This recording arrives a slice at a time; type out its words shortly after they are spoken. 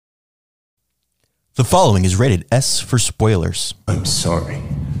The following is rated S for spoilers. I'm sorry.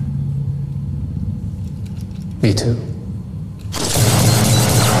 Me too.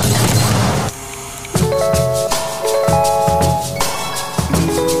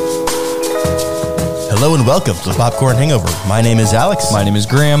 Hello and welcome to the Popcorn Hangover. My name is Alex. My name is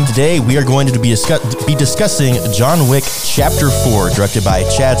Graham. Today we are going to be discussing John Wick Chapter 4, directed by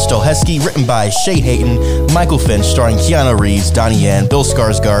Chad Stahelski, written by Shay Hayton, Michael Finch, starring Keanu Reeves, Donnie Yen, Bill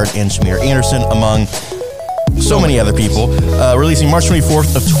Skarsgård, and Shamir Anderson, among so many other people. Releasing March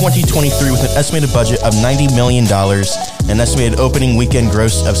 24th of 2023 with an estimated budget of $90 million, an estimated opening weekend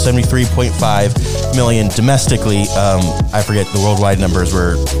gross of $73.5 million domestically. I forget, the worldwide numbers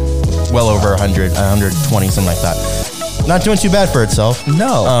were well over 100, 120, something like that. Not doing too bad for itself.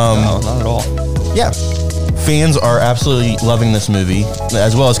 No, not at all. Yeah. Fans are absolutely loving this movie,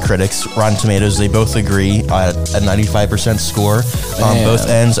 as well as critics. Rotten Tomatoes, they both agree at a 95% score on both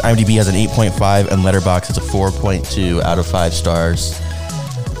ends. IMDb has an 8.5 and Letterboxd has a 4.2 out of 5 stars.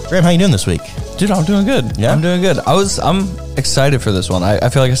 Graham, how you doing this week? Dude, I'm doing good. Yeah? I'm doing good. I'm excited for this one. I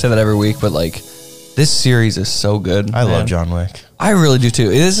feel like I say that every week, but like this series is so good. I love John Wick. I really do too.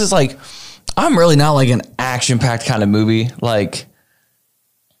 This is like, I'm really not like an action-packed kind of movie. Like,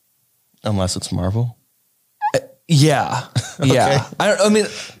 Unless it's Marvel. yeah. Yeah. Okay. I mean,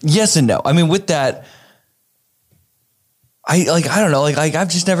 yes and no. I mean, with that, I don't know. Like I've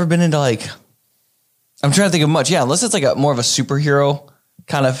just never been into like, I'm trying to think of much. Yeah. Unless it's like more of a superhero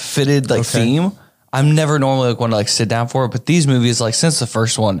kind of fitted like theme. I'm never normally like one to like sit down for it. But these movies, like since the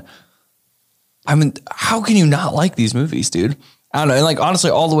first one, I mean, how can you not like these movies, dude? I don't know. And like,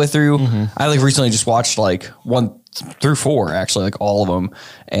 honestly, all the way through, I like recently just watched like 1 through 4, actually, like all of them.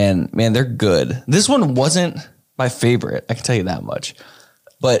 And man, they're good. This one wasn't my favorite. I can tell you that much,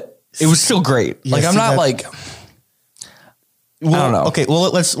 but it was still great. Yeah, like, I'm not like, well, I don't know. Okay. Well,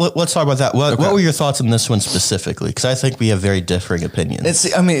 let's talk about that. What were your thoughts on this one specifically? Because I think we have very differing opinions.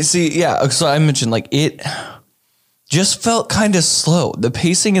 Yeah. So I mentioned like it just felt kind of slow. The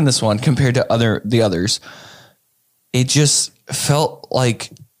pacing in this one compared to the others, it just felt like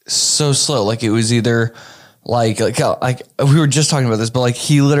so slow. Like it was either like we were just talking about this, but like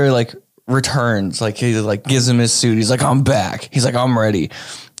he literally like returns, like he like gives him his suit. He's like, I'm back. He's like, I'm ready.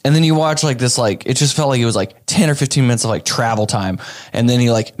 And then you watch like this, like, it just felt like it was like 10 or 15 minutes of like travel time. And then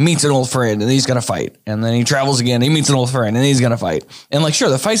he like meets an old friend and he's going to fight. And then he travels again. He meets an old friend and he's going to fight. And like, sure,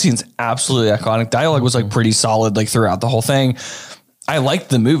 the fight scene's absolutely iconic. Dialogue was like pretty solid, like throughout the whole thing. I liked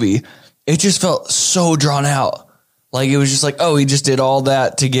the movie. It just felt so drawn out. Like it was just like, oh, he just did all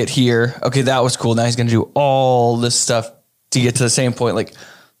that to get here. Okay, that was cool. Now he's going to do all this stuff to get to the same point. Like,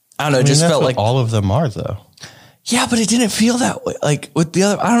 I don't know. It just felt like all of them are though. Yeah, but it didn't feel that way. Like with the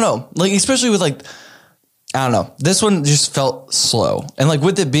other, I don't know. Like, especially with like, I don't know. This one just felt slow. And like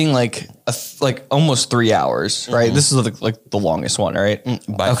with it being like, like almost 3 hours, right? This is like the longest one, right?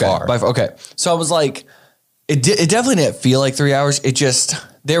 By far. Okay. So I was like, it definitely didn't feel like 3 hours. It just,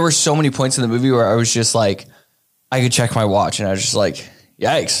 there were so many points in the movie where I was just like, I could check my watch and I was just like,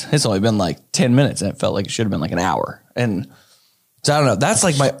 yikes, it's only been like 10 minutes and it felt like it should have been like an hour. And so I don't know. That's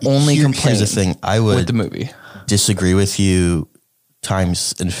like my only complaint. Here's the thing. I would with the movie disagree with you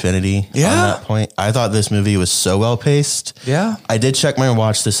times infinity on that point. I thought this movie was so well paced. Yeah. I did check my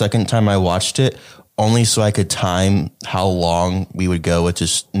watch the second time I watched it, only so I could time how long we would go with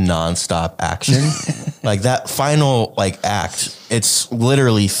just nonstop action. Like that final like act, it's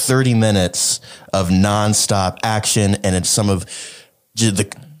literally 30 minutes of nonstop action, and it's some of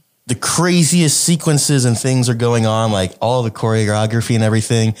the craziest sequences and things are going on. Like all the choreography and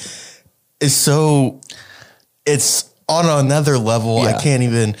everything is so, it's on another level. Yeah. I can't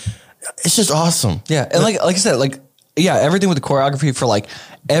even, it's just awesome. Yeah. And like I said, like, yeah, everything with the choreography for like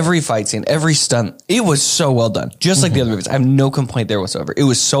every fight scene, every stunt, it was so well done. Just like the other movies. I have no complaint there whatsoever. It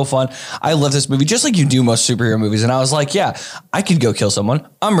was so fun. I love this movie, just like you do most superhero movies. And I was like, yeah, I could go kill someone.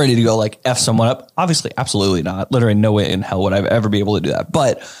 I'm ready to go like F someone up. Obviously, absolutely not. Literally no way in hell would I ever be able to do that.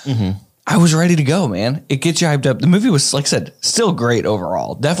 But I was ready to go, man. It gets you hyped up. The movie was, like I said, still great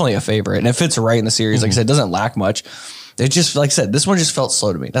overall. Definitely a favorite. And it fits right in the series. Like I said, it doesn't lack much. It just, like I said, this one just felt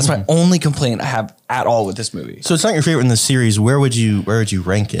slow to me. That's my only complaint I have at all with this movie. So it's not your favorite in the series. Where would you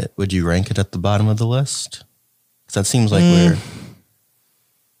rank it? Would you rank it at the bottom of the list? Because that seems like where.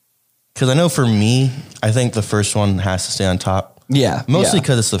 Because I know for me, I think the first one has to stay on top. Yeah. Mostly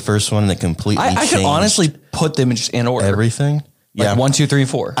because it's the first one and it completely I changed could honestly put them just in order. everything. Like 1, 2, 3,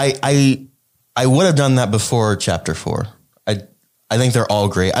 4. I would have done that before Chapter 4. I think they're all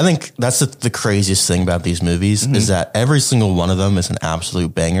great. I think that's the craziest thing about these movies is that every single one of them is an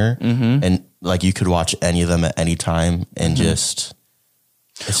absolute banger. And like you could watch any of them at any time and just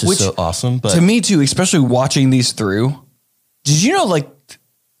It's just so awesome. But to me too, especially watching these through, did you know like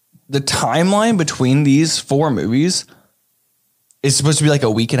the timeline between these 4 movies is supposed to be like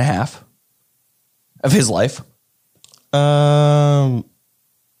a week and a half of his life?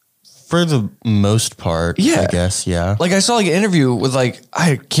 For the most part, yeah. I guess, yeah. Like I saw like an interview with like,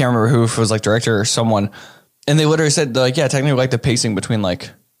 I can't remember who, if it was like director or someone, and they literally said like, yeah, technically like the pacing between like,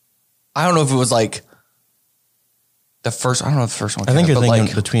 I don't know if it was like the first, I don't know if the first one. I think you're thinking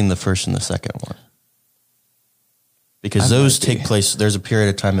like, between the first and the second one. Because those take place, there's a period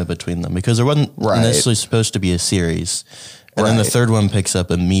of time in between them. Because there wasn't necessarily supposed to be a series. And then the third one picks up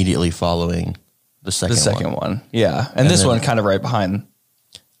immediately following the second one. Yeah. And this one kind of right behind.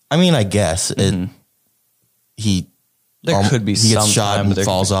 I mean, I guess there could be he gets shot and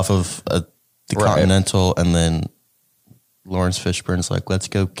falls off of the Continental, and then Lawrence Fishburne's like, let's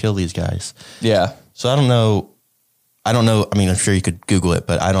go kill these guys. Yeah. So I don't know. I mean, I'm sure you could Google it,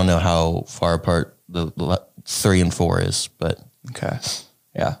 but I don't know how far apart the 3 and 4 is, but. Okay.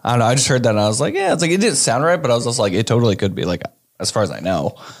 Yeah. I don't know. I just heard that and I was like, yeah, it's like, it didn't sound right, but I was just like, it totally could be, like, as far as I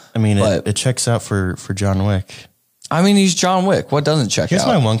know. I mean, it checks out for John Wick. I mean, he's John Wick. What doesn't check out? Here's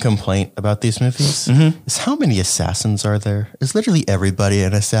my one complaint about these movies is how many assassins are there? Is literally everybody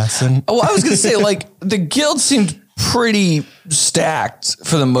an assassin? Oh, I was going to say, like, the guild seemed pretty stacked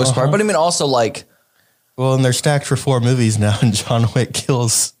for the most part. But I mean, also, like... Well, and they're stacked for 4 movies now, and John Wick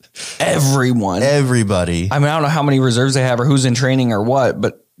kills... everyone. Everybody. I mean, I don't know how many reserves they have or who's in training or what,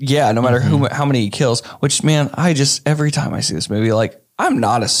 but yeah, no matter how many he kills, which, man, every time I see this movie, like, I'm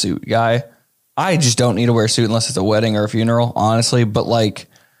not a suit guy. I just don't need to wear a suit unless it's a wedding or a funeral, honestly. But like,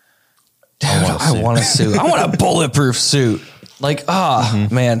 dude, I want a suit. I want a bulletproof suit. Like,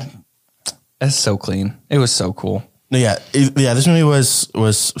 man, that's so clean. It was so cool. Yeah. This movie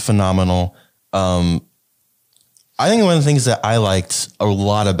was phenomenal. I think one of the things that I liked a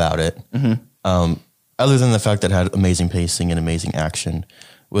lot about it, other than the fact that it had amazing pacing and amazing action,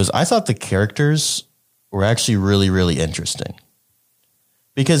 was I thought the characters were actually really, really interesting.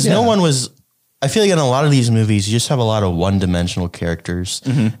 Because no one was... I feel like in a lot of these movies, you just have a lot of one-dimensional characters.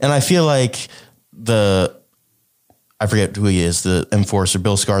 And I feel like I forget who he is, the enforcer,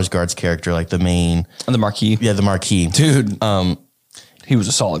 Bill Skarsgård's character, like the main... And the Marquis. Yeah, the Marquis. Dude, he was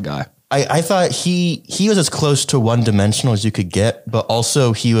a solid guy. I thought he was as close to one-dimensional as you could get, but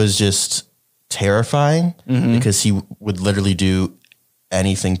also he was just terrifying because he would literally do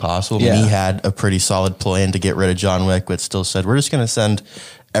anything possible. Yeah. I mean, he had a pretty solid plan to get rid of John Wick, but still said, we're just going to send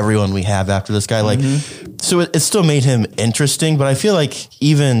everyone we have after this guy. Like, so it still made him interesting, but I feel like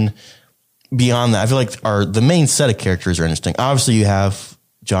even beyond that, I feel like the main set of characters are interesting. Obviously you have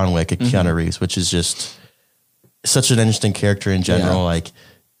John Wick and Keanu Reeves, which is just such an interesting character in general. Yeah. Like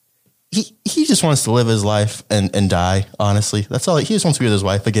he just wants to live his life and die. Honestly, that's all. He just wants to be with his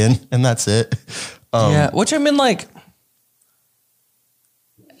wife again, and that's it. Which I mean, like,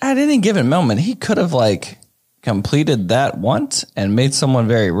 at any given moment, he could have like completed that once and made someone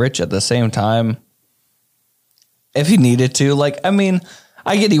very rich at the same time if he needed to. Like, I mean,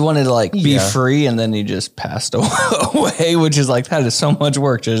 I get he wanted to like be free, and then he just passed away, which is like, that is so much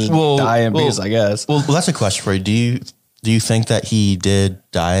work to just die in peace, I guess. Well, that's a question for you. Do you think that he did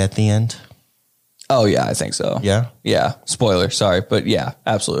die at the end? Oh yeah, I think so. Yeah? Yeah. Spoiler, sorry. But yeah,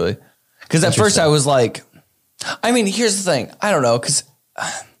 absolutely. Because at first I was like, I mean, here's the thing. I don't know, because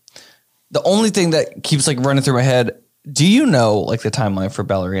the only thing that keeps like running through my head, do you know like the timeline for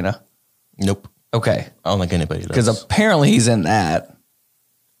Ballerina? Nope. Okay. I don't think anybody does. Because apparently he's in that,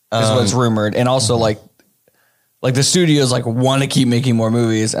 is what's rumored. And also like the studios like want to keep making more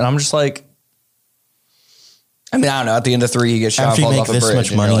movies. And I'm just like, I mean, I don't know. At the end of 3, you get shot. After you make this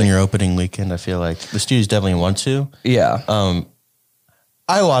much money in your opening weekend, I feel like the studios definitely want to. Yeah.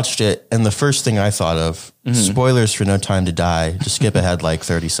 I watched it, and the first thing I thought of, spoilers for No Time to Die, just skip ahead like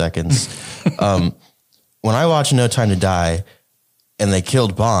 30 seconds. When I watched No Time to Die and they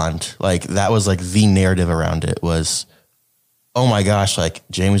killed Bond, like that was like the narrative around it was, oh my gosh, like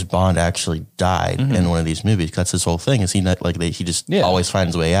James Bond actually died in one of these movies. That's his whole thing. Is he not like he just always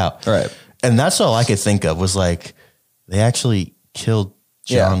finds a way out. Right. And that's all I could think of was like, they actually killed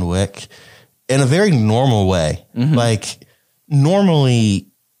John Wick in a very normal way. Like normally,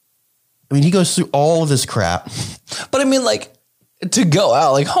 I mean, he goes through all of this crap. But I mean, like, to go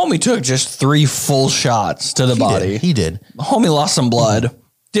out, like, homie took just 3 full shots to the body. He did. Homie lost some blood.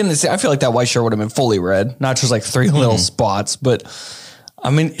 Didn't say, I feel like that white shirt would have been fully red, not just like 3 little spots. But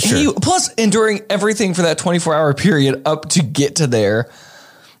I mean, he plus enduring everything for that 24-hour period up to get to there.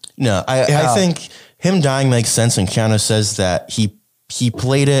 No, I think him dying makes sense. And Keanu says that he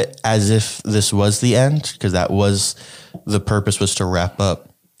played it as if this was the end, because that was the purpose, was to wrap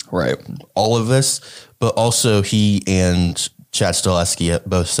up Right. all of this, but also he and Chad Stahelski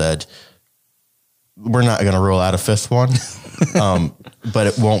both said, we're not going to rule out a fifth one, but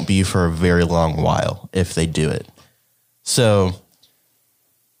it won't be for a very long while if they do it. So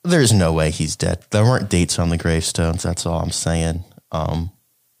there's no way he's dead. There weren't dates on the gravestones. That's all I'm saying.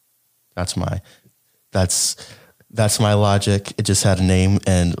 That's my logic. It just had a name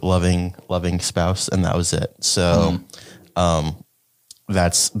and loving spouse, and that was it. So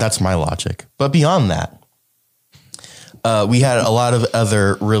that's my logic. But beyond that, we had a lot of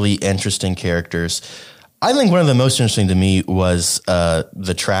other really interesting characters. I think one of the most interesting to me was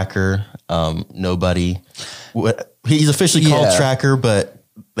the tracker, Nobody. He's officially called Tracker, but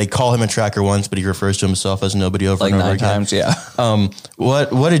they call him a tracker once, but he refers to himself as Nobody over and over 9 again. times, yeah.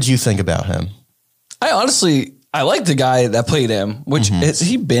 What did you think about him? I like the guy that played him, which has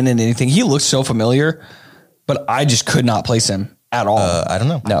he been in anything? He looks so familiar, but I just could not place him at all. I don't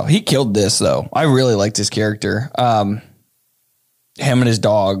know. No, he killed this though. I really liked his character. Him and his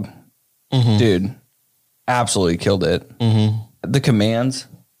dog, dude, absolutely killed it. The commands,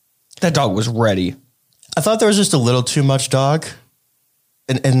 that dog was ready. I thought there was just a little too much dog.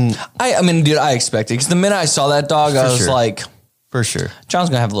 And I mean, dude, I expected, because the minute I saw that dog, I was like, for sure, John's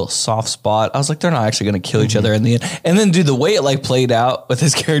gonna have a little soft spot. I was like, they're not actually gonna kill each other in the end. And then, dude, the way it like played out with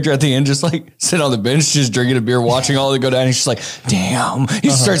his character at the end, just like sitting on the bench, just drinking a beer, watching all of it go down. He's just like, damn. He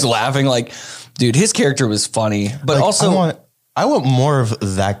starts laughing. Like, dude, his character was funny, but like, also I want more of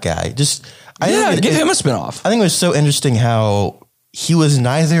that guy. Just give him a spinoff. I think it was so interesting how he wasn't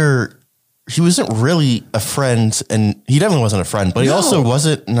really a friend, and he definitely wasn't a friend, but he also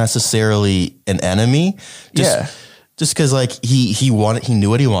wasn't necessarily an enemy. Just because like he knew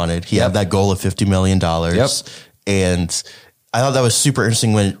what he wanted. He had that goal of $50 million. And I thought that was super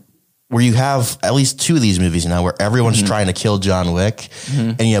interesting where you have at least 2 of these movies now where everyone's trying to kill John Wick,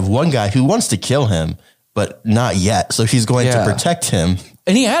 and you have one guy who wants to kill him, but not yet. So he's going to protect him.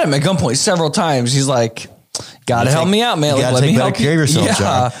 And he had him at gunpoint several times. He's like, gotta help me out, man. You Like, gotta take better care of yourself,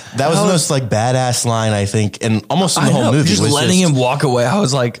 John. That was the most like badass line, I think, and almost in the whole movie. Just letting him walk away. I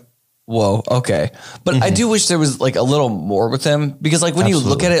was like, whoa, okay. But I do wish there was like a little more with him, because like when you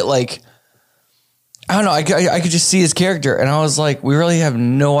look at it, like, I don't know, I could just see his character, and I was like, we really have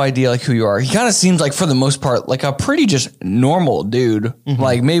no idea like who you are. He kind of seems like, for the most part, like a pretty just normal dude,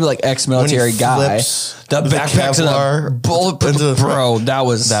 like maybe like ex-military guy. The backpack to the bulletproof, bro. That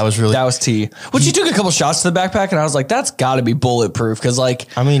was T. Which he took a couple shots to the backpack, and I was like, that's got to be bulletproof, because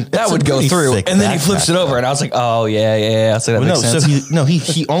like, I mean, that would go through. And then he flips it over, and I was like, oh yeah. So that makes sense. So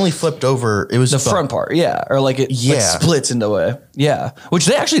he only flipped over. It was the front part, or like it like splits into a which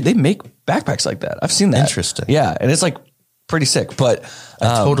they make backpacks like that. I've seen that. Interesting. Yeah, and it's like pretty sick. But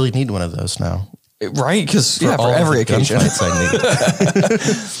I totally need one of those now. Right? Because for every occasion. I need.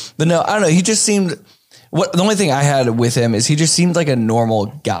 But no, I don't know. He just seemed. The only thing I had with him is he just seemed like a normal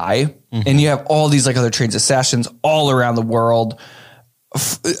guy, and you have all these like other trained assassins all around the world,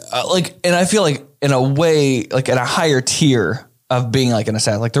 and I feel like in a way, like in a higher tier of being like an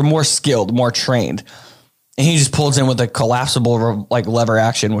assassin, like they're more skilled, more trained. And he just pulls in with a collapsible like lever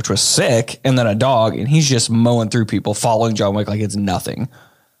action, which was sick, and then a dog, and he's just mowing through people, following John Wick like it's nothing.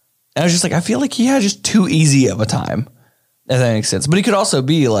 And I was just like, I feel like he had just too easy of a time, if that makes sense. But he could also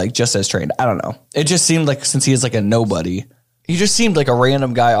be like just as trained. I don't know. It just seemed like, since he is like a nobody, he just seemed like a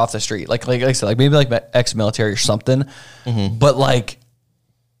random guy off the street. Like I said, like maybe like ex-military or something. But like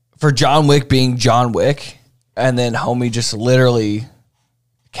for John Wick being John Wick, and then homie just literally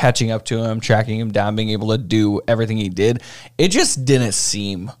catching up to him, tracking him down, being able to do everything he did, it just didn't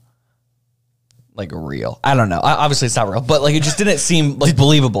seem like real. I don't know. Obviously, it's not real, but like it just didn't seem like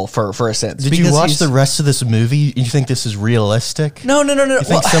believable for a sense. Did you watch the rest of this movie? You think this is realistic? No. You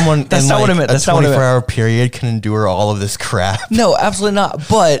think someone that's in not like what I meant. a 24-hour period can endure all of this crap? No, absolutely not.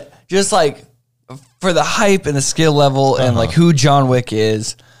 But just like for the hype and the skill level and like who John Wick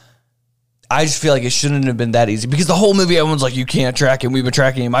is, I just feel like it shouldn't have been that easy, because the whole movie, everyone's like, you can't track him. We've been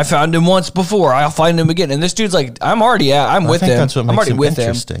tracking him. I found him once before. I'll find him again. And this dude's like, I'm with him. That's what I'm makes already him with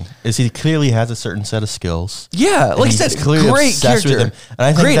interesting, is he clearly has a certain set of skills. Yeah. Like I said, great character. And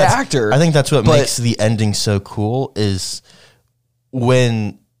I think great actor. I think that's what makes the ending so cool, is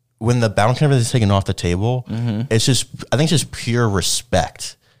when the bounty is taken off the table, it's just, I think it's just pure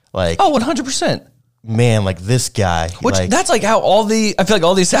respect. Like, 100%. Man, like this guy. Which that's like how I feel like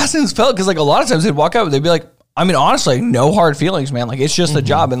all the assassins felt, because like a lot of times they'd walk out and they'd be like, I mean, honestly, no hard feelings, man. Like it's just a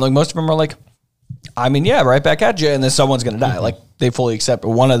job. And like most of them are like, I mean, yeah, right back at you. And then someone's going to die. Like they fully accept, but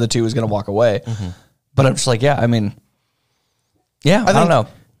one of the two is going to walk away. But I'm just like, yeah, I mean, yeah, I don't know.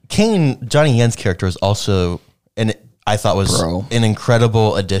 Johnny Yen's character is also, and I thought was an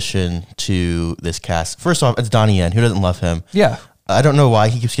incredible addition to this cast. First off, it's Donnie Yen. Who doesn't love him? Yeah. I don't know why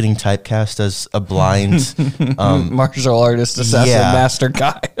he keeps getting typecast as a blind martial artist, assassin, master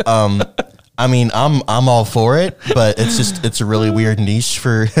guy. I mean, I'm all for it, but it's a really weird niche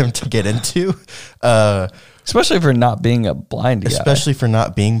for him to get into. Especially for not being a blind guy. Especially for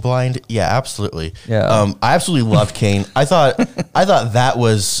not being blind. Yeah, absolutely. Yeah. I absolutely loved Kane. I thought that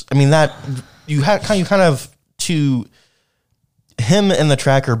was, I mean, that you had kind of to him and the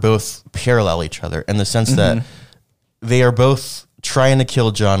tracker both parallel each other in the sense that they are both trying to kill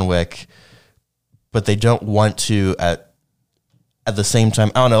John Wick, but they don't want to at the same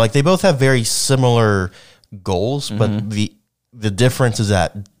time. I don't know, like they both have very similar goals, but the difference is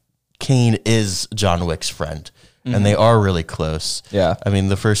that Kane is John Wick's friend, and they are really close. Yeah. I mean,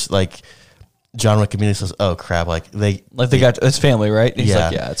 the first, like, John Wick immediately says, "Oh crap!" Like they got it's family, right? And he's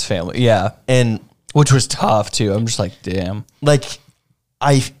like, "Yeah, it's family." Yeah, and which was tough too. I'm just like, damn. Like,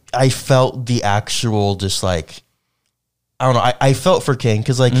 I felt the actual just like, I don't know. I felt for Kane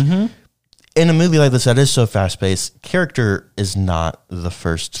because like in a movie like this that is so fast paced, character is not the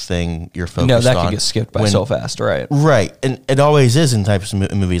first thing you're focused on. No, that could get skipped by so fast, right? Right, and it always is in types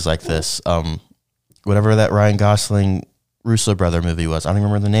of movies like this. Whatever that Ryan Gosling Russo brother movie was, I don't even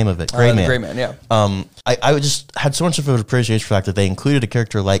remember the name of it. Gray Man. Gray Man, yeah. I just had so much of an appreciation for the fact that they included a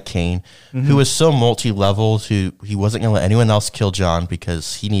character like Kane, who was so multi-level. He wasn't going to let anyone else kill John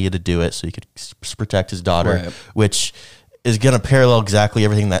because he needed to do it so he could protect his daughter, which is going to parallel exactly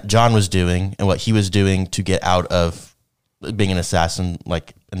everything that John was doing and what he was doing to get out of being an assassin,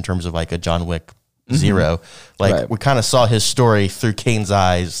 like in terms of like a John Wick Zero. Like we kind of saw his story through Kane's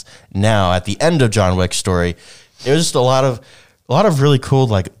eyes now at the end of John Wick's story. It was just a lot of really cool,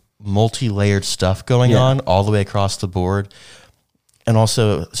 like multi-layered stuff going on all the way across the board. And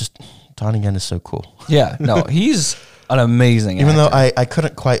also just Donnie Yen is so cool. Yeah, no, he's an amazing Even actor. though I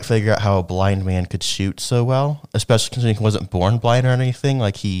couldn't quite figure out how a blind man could shoot so well, especially considering he wasn't born blind or anything.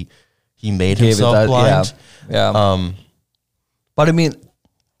 Like he made himself blind. Yeah. But I mean,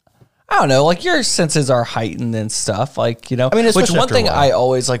 I don't know, like your senses are heightened and stuff. Like, you know, I mean, which one thing I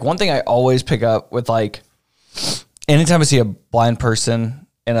always pick up with, like, anytime I see a blind person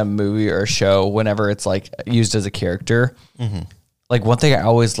in a movie or a show, whenever it's like used as a character, like one thing I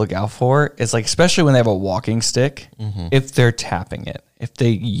always look out for is like, especially when they have a walking stick, if they're tapping it, if they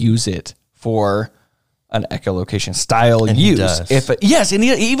use it for an echolocation style and use. And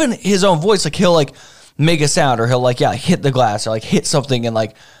even his own voice, like he'll like make a sound or he'll like, hit the glass or like hit something and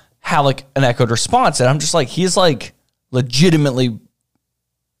like have like an echoed response. And I'm just like, he's like legitimately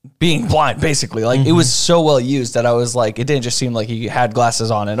being blind, basically. Like it was so well used that I was like, it didn't just seem like he had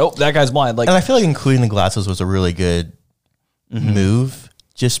glasses on and that guy's blind. Like, and I feel like including the glasses was a really good move,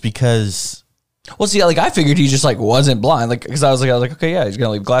 just because. Well, see, like I figured he just like wasn't blind, like because I was like, okay, yeah, he's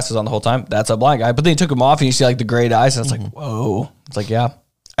gonna leave glasses on the whole time. That's a blind guy. But then he took them off, and you see like the great eyes, and it's like, whoa. It's like, yeah.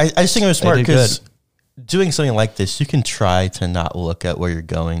 I just think it was smart because doing something like this, you can try to not look at where you're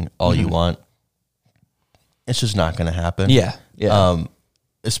going all you want. It's just not going to happen. Yeah.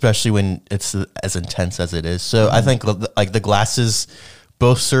 Especially when it's as intense as it is. So I think like the glasses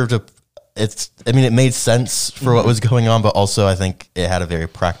both served it made sense for what was going on, but also I think it had a very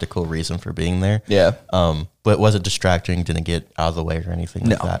practical reason for being there. Yeah. But it wasn't distracting, didn't get out of the way or anything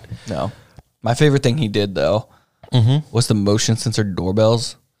like that. No. My favorite thing he did though was the motion sensor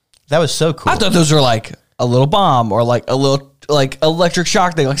doorbells. That was so cool. I thought those were like a little bomb or like a little like electric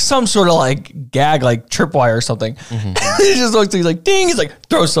shock thing, like some sort of like gag, like tripwire or something. He just looks, he's like, ding, he's like,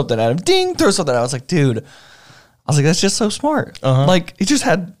 throw something at him, ding, throw something at him. I was like, dude, I was like, that's just so smart. Like he just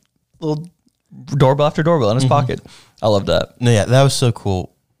had little doorbell after doorbell in his pocket. I love that. No, yeah, that was so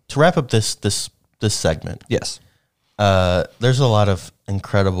cool. To wrap up this segment, yes, there's a lot of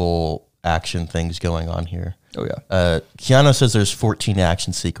incredible action things going on here. Oh yeah. Keanu says there's 14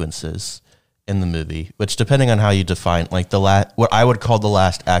 action sequences in the movie, which depending on how you define, like what I would call the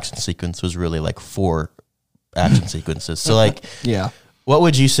last action sequence was really like 4 action sequences. So like, yeah, what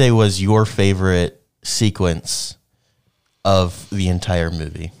would you say was your favorite sequence of the entire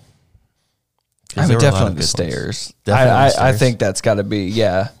movie? I mean, definitely the stairs. I think that's got to be,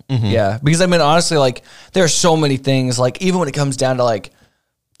 yeah. Because I mean, honestly, like there are so many things, like even when it comes down to like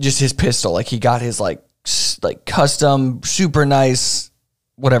just his pistol, like he got his like custom, super nice,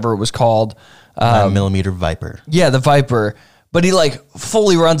 whatever it was called. 9mm Viper. Yeah, the Viper. But he like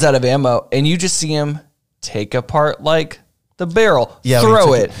fully runs out of ammo and you just see him take apart like the barrel,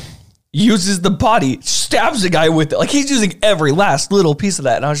 throw it, uses the body, stabs the guy with it. Like he's using every last little piece of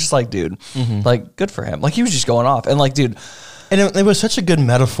that. And I was just like, dude, like good for him. Like he was just going off. And like, dude. And it was such a good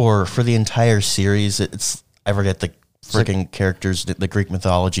metaphor for the entire series. I forget freaking characters, the Greek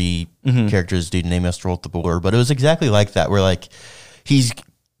mythology characters, dude, name us roll the board. But it was exactly like that, where like he's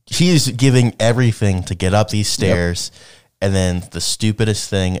giving everything to get up these stairs, and then the stupidest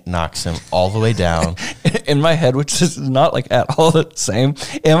thing knocks him all the way down. In my head, which is not like at all the same.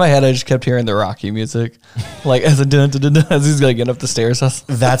 In my head, I just kept hearing the Rocky music, like as a dun, dun, dun, dun, as he's gonna get up the stairs.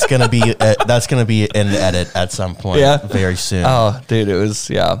 That's gonna be an edit at some point, very soon. Oh, dude, it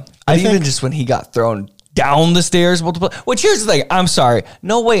was I think even just when he got thrown down the stairs multiple. Which here's the thing, I'm sorry,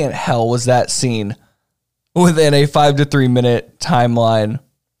 no way in hell was that scene within a 5 to 3 minute timeline.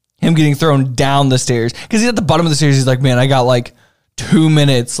 Him getting thrown down the stairs, because he's at the bottom of the stairs. He's like, man, I got like 2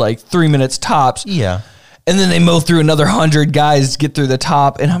 minutes, like 3 minutes tops. Yeah. And then they mow through another 100 guys to get through the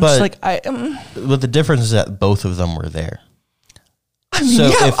top. And I'm just like, But the difference is that both of them were there. I mean,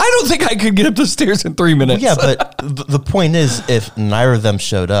 I don't think I could get up the stairs in 3 minutes. Yeah, but the point is, if neither of them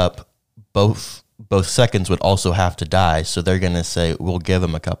showed up, both seconds would also have to die. So they're going to say, we'll give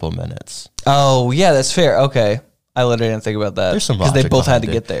them a couple minutes. Oh, yeah, that's fair. Okay. I literally didn't think about that. There's some because they both had to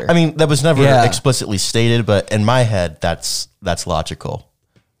get there. I mean, that was never explicitly stated, but in my head, that's logical.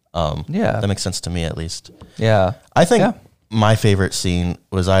 That makes sense to me, at least. Yeah, I think my favorite scene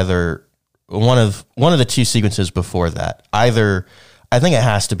was either one of the two sequences before that. Either I think it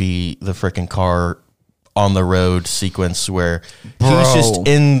has to be the freaking car on the road sequence where he's just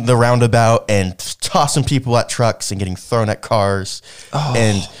in the roundabout and tossing people at trucks and getting thrown at cars,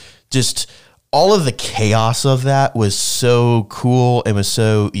 and just all of the chaos of that was so cool and was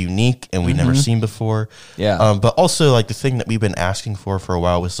so unique and we'd never seen before. Yeah. But also, like, the thing that we've been asking for a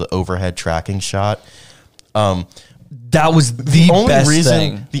while was the overhead tracking shot. That was the best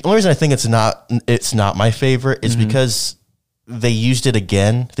thing. The only reason I think it's not my favorite is because they used it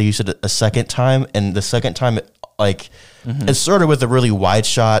again. They used it a second time, and the second time, it started with a really wide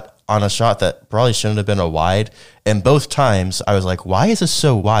shot on a shot that probably shouldn't have been a wide. And both times I was like, why is this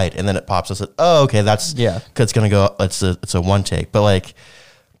so wide? And then it pops. I said, oh, okay, that's because it's going to go, it's a one take. But like,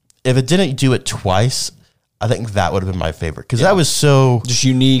 if it didn't do it twice, I think that would have been my favorite. Because that was so just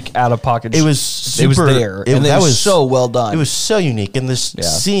unique, out of pocket. It was super, it was there. And that was so well done. It was so unique. And this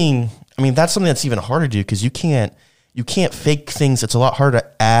seeing, I mean, that's something that's even harder to do, because you can't fake things. It's a lot harder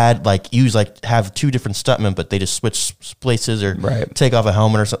to add, have two different stuntmen, but they just switch places or take off a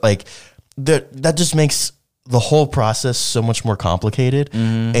helmet or something. Like that just makes the whole process so much more complicated.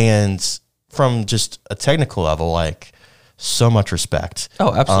 And from just a technical level, like, so much respect.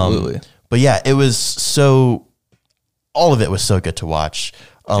 Oh, absolutely. But yeah, all of it was so good to watch.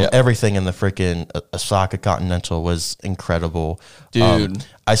 Everything in the freaking Osaka Continental was incredible. Dude.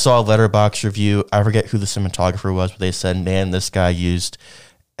 I saw a Letterboxd review. I forget who the cinematographer was, but they said, man, this guy used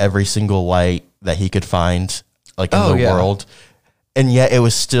every single light that he could find, in the world. And yet it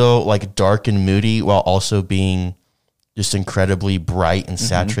was still like dark and moody while also being just incredibly bright and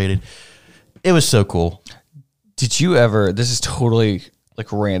saturated. It was so cool. Did you ever, this is totally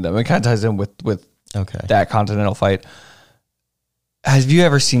random. It kind of ties in with that Continental fight. Have you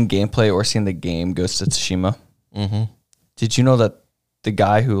ever seen gameplay or seen the game Ghost of Tsushima? Did you know that the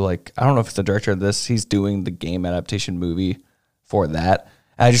guy who, I don't know if it's the director of this, he's doing the game adaptation movie for that.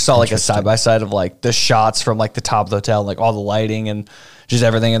 And I just saw a side-by-side of the shots from the top of the hotel, and all the lighting and just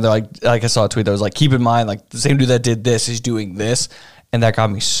everything. And they're I saw a tweet that was keep in mind, the same dude that did this is doing this. And that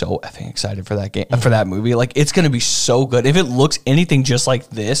got me so effing excited for that game, for that movie. It's going to be so good. If it looks anything just like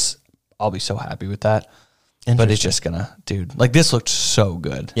this, I'll be so happy with that. But it's just gonna, dude, this looked so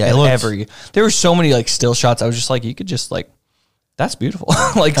good. Yeah, there were so many still shots. I was just you could just that's beautiful.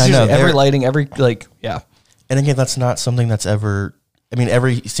 Every lighting, every yeah. And again, that's not something that's ever. I mean,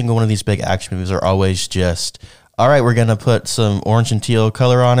 every single one of these big action movies are always just, all right, we're gonna put some orange and teal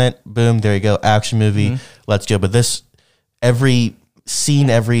color on it. Boom, there you go, action movie. Let's go. But this, every scene,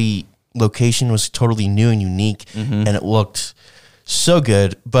 every location was totally new and unique, and it looked so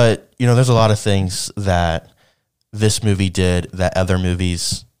good. But there's a lot of things that this movie did that other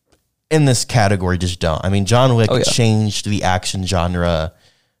movies in this category just don't. I mean, John Wick changed the action genre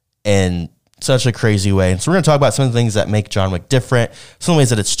in such a crazy way. And so we're going to talk about some of the things that make John Wick different, some ways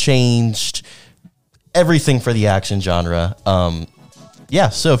that it's changed everything for the action genre.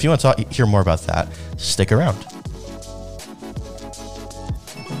 So if you want to hear more about that, stick around.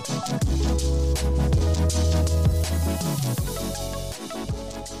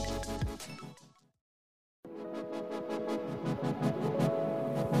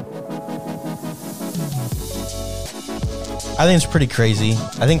 I think it's pretty crazy.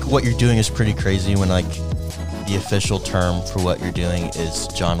 I think what you're doing is pretty crazy when the official term for what you're doing is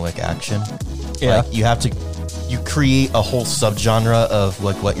John Wick action. Yeah. You create a whole subgenre of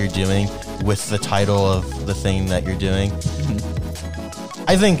what you're doing. with the title of the thing that you're doing.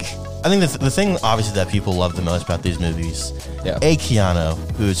 I think the thing obviously that people love the most about these movies, Keanu,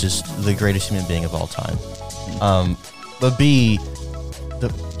 who is just the greatest human being of all time, but B,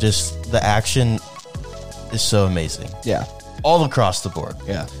 the action is so amazing. Yeah, all across the board.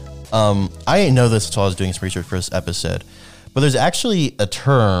 Yeah. I didn't know this until I was doing some research for this episode, but there's actually a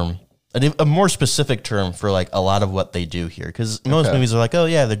term, a more specific term for like a lot of what they do here. Because most movies are like, oh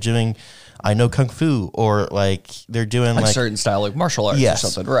yeah, they're doing, I know Kung Fu, or like they're doing like certain style, like martial arts or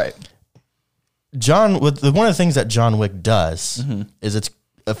something. Right. One of the things that John Wick does is it's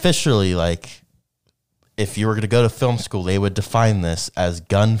officially like, if you were going to go to film school, they would define this as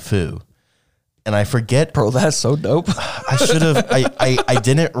gun fu. And I forget, bro, that's so dope. I should have. I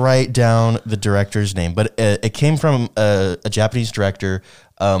didn't write down the director's name, but it came from a Japanese director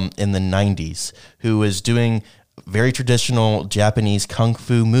in the 90s who was doing very traditional Japanese kung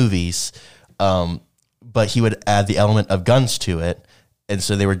fu movies, but he would add the element of guns to it. And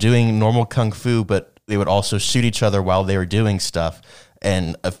so they were doing normal kung fu, but they would also shoot each other while they were doing stuff.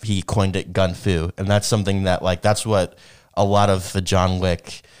 And he coined it gun fu. And that's something that, like, that's what a lot of the John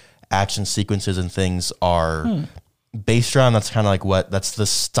Wick action sequences and things are based around. That's kind of like that's the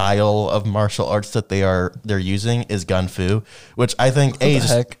style of martial arts that they're using is gun fu, which I think is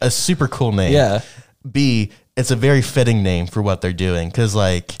a super cool name. Yeah. B, it's a very fitting name for what they're doing. Cause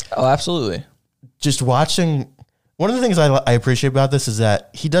like, oh, absolutely. Just watching, one of the things I appreciate about this is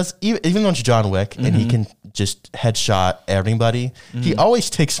that he does, even though it's John Wick and he can just headshot everybody, he always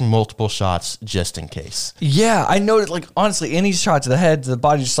takes multiple shots just in case. Yeah, I noticed, like, honestly, any shot to the head, to the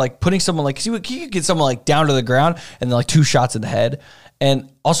body, just like putting someone, like, 'cause you could get someone like down to the ground and then like 2 shots in the head. And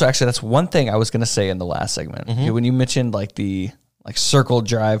also, actually, that's one thing I was going to say in the last segment. Okay, when you mentioned like the like circle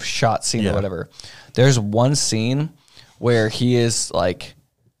drive shot scene or whatever, there's one scene where he is like,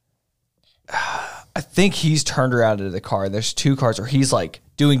 I think he's turned around into the car. There's 2 cars, or he's like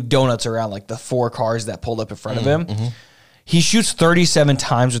doing donuts around like the 4 cars that pulled up in front of him. He shoots 37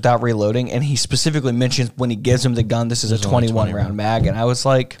 times without reloading, and he specifically mentions when he gives him the gun, this is a 21 round mag. And I was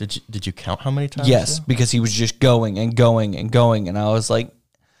like, did you count how many times? Yes, because he was just going and going and going, and I was like,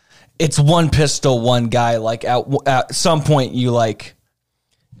 it's one pistol, one guy. Like at some point, you like,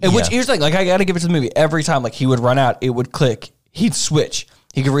 which here's the thing, like I got to give it to the movie. Every time like he would run out, it would click. He'd switch.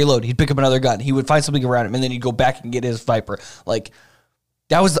 He could reload. He'd pick up another gun. He would find something around him, and then he'd go back and get his Viper. Like,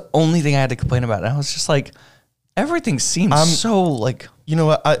 that was the only thing I had to complain about. And I was just like, everything seems so, like... You know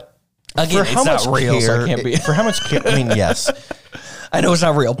what? Again, it's not real, so I can't be... For how much care... I mean, yes. I know it's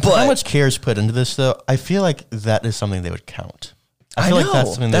not real, but... How much care is put into this, though? I feel like that is something they would count. I feel like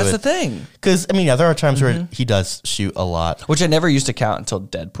that's something that's the thing. Because, I mean, yeah, there are times where he does shoot a lot. Which I never used to count until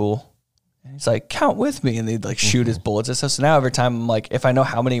Deadpool. He's like, count with me, and they'd like shoot his bullets and stuff. So now every time I'm like, if I know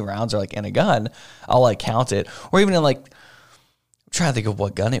how many rounds are like in a gun, I'll like count it. Or even in like, I'm trying to think of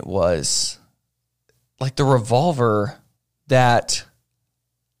what gun it was, like the revolver that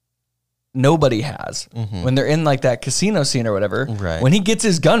nobody has when they're in like that casino scene or whatever. Right. When he gets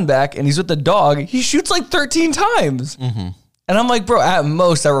his gun back and he's with the dog, he shoots like 13 times. And I'm like, bro, at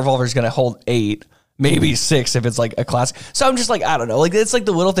most that revolver is gonna hold 8. Maybe 6 if it's like a class. So I'm just like, I don't know. Like, it's like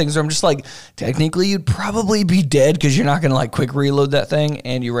the little things where I'm just like, technically you'd probably be dead because you're not going to like quick reload that thing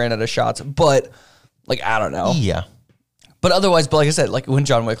and you ran out of shots. But like, I don't know. Yeah. But otherwise, but like I said, like when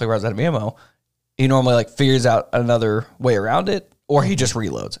John Wick like runs out of ammo, he normally like figures out another way around it, or he just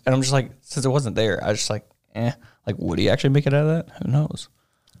reloads. And I'm just like, since it wasn't there, I was just like, like would he actually make it out of that? Who knows?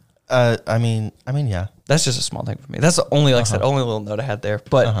 I mean, yeah. That's just a small thing for me. That's the only, like I said, only little note I had there.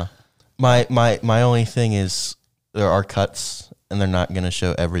 But My only thing is there are cuts and they're not going to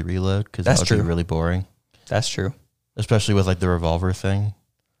show every reload because that would be really boring. That's true. Especially with like the revolver thing.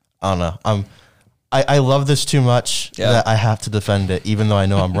 I don't know. I love this too much that I have to defend it even though I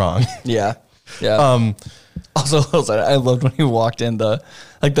know I'm wrong. Yeah. Also, I loved when he walked in the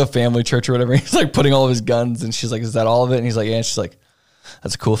family church or whatever. He's like putting all of his guns and she's like, is that all of it? And he's like, yeah. And she's like,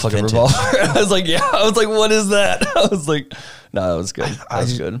 that's a cool fucking revolver. I was like, yeah. I was like, what is that? I was like, no, that was good. That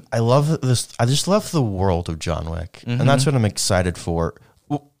was good. I love this. I just love the world of John Wick. And that's what I'm excited for.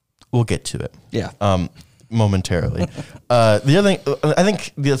 We'll get to it. Yeah. Momentarily. The other thing, I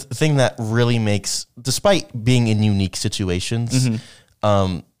think the thing that really makes, despite being in unique situations,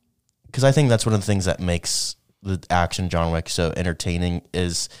 because I think that's one of the things that makes the action John Wick so entertaining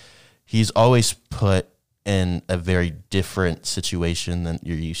is he's always put in a very different situation than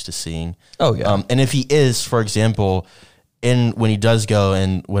you're used to seeing. Oh, yeah. And if he is, for example, when he does go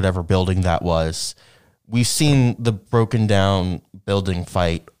in whatever building that was, we've seen the broken down building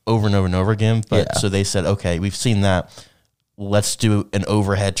fight over and over and over again. But so they said, okay, we've seen that. let's do an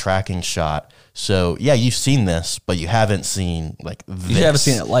overhead tracking shot. So yeah, you've seen this, but you haven't seen like this. You haven't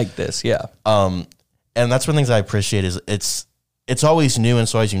seen it like this, yeah. And that's one of the things I appreciate is it's always new and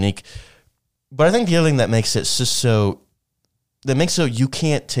it's always unique. But I think the other thing that makes it so you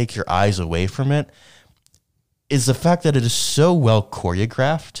can't take your eyes away from it is the fact that it is so well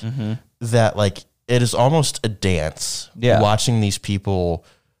choreographed that like it is almost a dance watching these people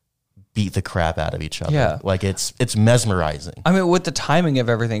beat the crap out of each other. Yeah. Like it's mesmerizing. I mean, with the timing of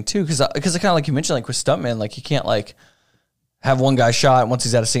everything too, because kind of like you mentioned, like with stuntmen, like you can't like have one guy shot once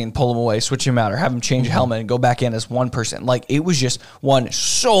he's out of scene, pull him away, switch him out, or have him change a helmet and go back in as one person. Like it was just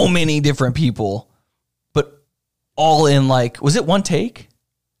so many different people, but all in like, was it one take?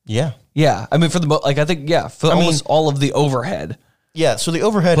 Yeah. Yeah. I mean, almost all of the overhead. Yeah, so the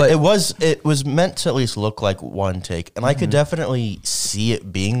overhead, it was meant to at least look like one take, and I could definitely see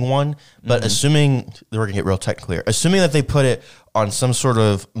it being one, but assuming, we're going to get real technical here, assuming that they put it on some sort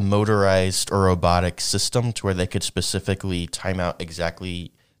of motorized or robotic system to where they could specifically time out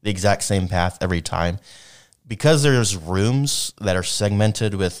exactly the exact same path every time, because there's rooms that are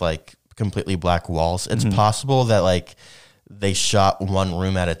segmented with like completely black walls, it's possible that like they shot one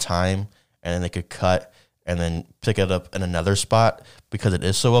room at a time, and then they could cut and then pick it up in another spot because it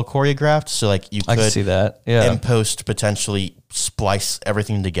is so well choreographed. So like you could I can see that. Yeah. in post potentially splice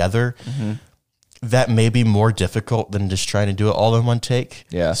everything together. That may be more difficult than just trying to do it all in one take.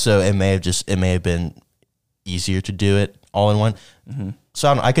 Yeah. So it may have been easier to do it all in one.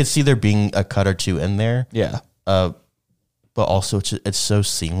 So I could see there being a cut or two in there. Yeah. But also it's so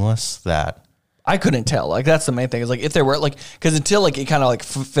seamless that I couldn't tell. Like that's the main thing is like if there were like because until like it kind of like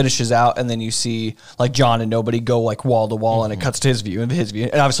finishes out and then you see like John and nobody go like wall to wall and it cuts to his view and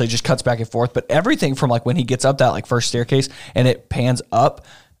obviously it just cuts back and forth. But everything from like when he gets up that like first staircase and it pans up,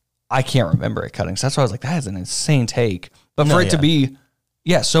 I can't remember it cutting. So that's why I was like that is an insane take. But for it to be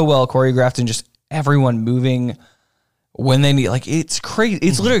so well choreographed and just everyone moving when they need like it's crazy.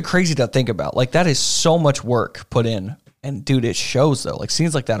 It's literally crazy to think about. Like that is so much work put in. And dude, it shows though. Like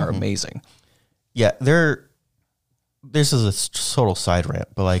scenes like that are amazing. Yeah, this is a total side rant,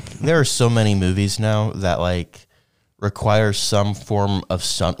 but like there are so many movies now that like require some form of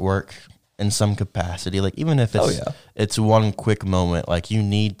stunt work in some capacity. Like even if it's one quick moment, like you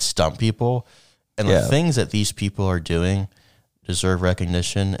need stunt people, and the things that these people are doing deserve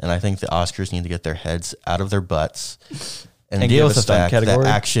recognition. And I think the Oscars need to get their heads out of their butts and deal with the fact that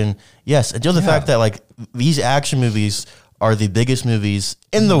action. Yes, and deal with the fact that like these action movies are the biggest movies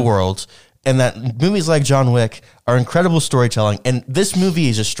in the world. And that movies like John Wick are incredible storytelling. And this movie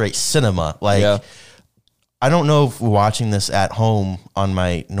is just straight cinema. Like, I don't know if watching this at home on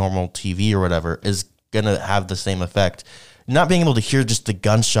my normal TV or whatever is going to have the same effect. Not being able to hear just the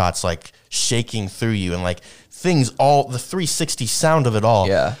gunshots, like, shaking through you and, like, things, all the 360 sound of it all.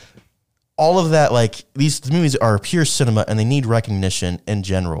 Yeah. All of that, like, these movies are pure cinema and they need recognition in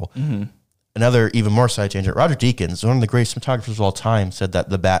general. Another even more side tangent, Roger Deakins, one of the greatest cinematographers of all time, said that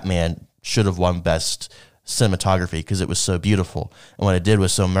The Batman should have won best cinematography because it was so beautiful and what it did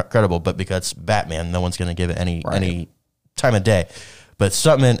was so incredible. But because it's Batman, no one's going to give it any time of day. But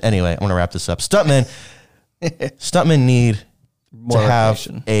stuntmen, anyway, I'm going to wrap this up. Stuntmen need more to have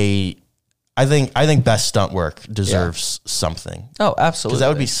I think best stunt work deserves something. Oh, absolutely. Because that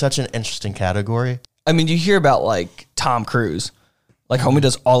would be such an interesting category. I mean, you hear about like Tom Cruise. Like, homie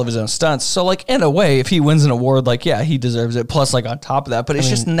does all of his own stunts. So, like, in a way, if he wins an award, like, yeah, he deserves it. Plus, like, on top of that. But it's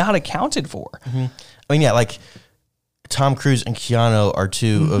just not accounted for. I mean, yeah, like, Tom Cruise and Keanu are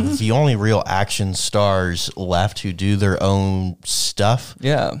two of the only real action stars left who do their own stuff.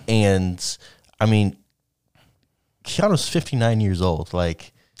 Yeah. And, I mean, Keanu's 59 years old.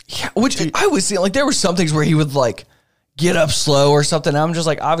 Like... Yeah, which I was seeing, like, there were some things where he would, like... get up slow or something. I'm just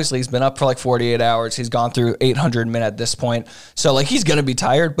like, obviously he's been up for like 48 hours. He's gone through 800 men at this point. So like, he's going to be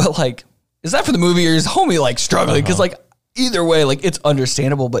tired, but like, is that for the movie or is homie like struggling? Cause like either way, like it's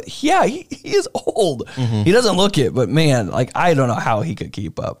understandable, but yeah, he is old. He doesn't look it, but man, like, I don't know how he could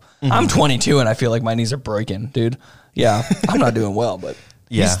keep up. I'm 22 and I feel like my knees are breaking, dude. Yeah. I'm not doing well, but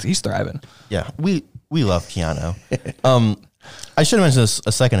he's thriving. Yeah. We love Keanu. I should have mentioned this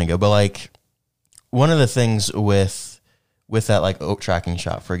a second ago, but like one of the things with that like oak tracking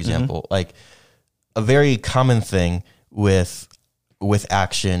shot, for example, like a very common thing with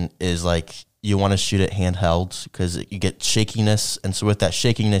action is like you want to shoot it handheld because you get shakiness. And so with that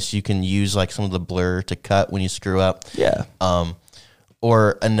shakiness, you can use like some of the blur to cut when you screw up. Yeah.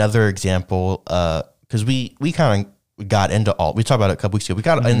 Or another example, because we kind of got into we talked about it a couple weeks ago. We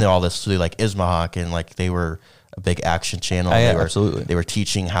got into all this through like Ismahawk and like they were a big action channel. Absolutely. They were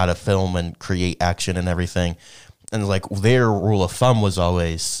teaching how to film and create action and everything. and like their rule of thumb was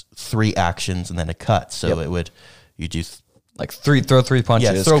always 3 actions and then a cut. So you do like throw 3 punches.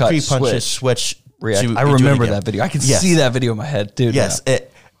 Yeah, throw cut, 3 punches, switch. React. I remember that video. I can see that video in my head, dude. Yes,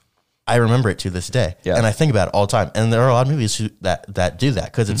 I remember it to this day, and I think about it all the time. And there are a lot of movies that do that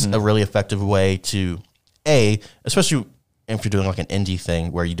because it's a really effective way to, especially if you're doing like an indie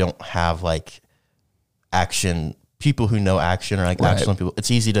thing where you don't have like action people who know action or like action people.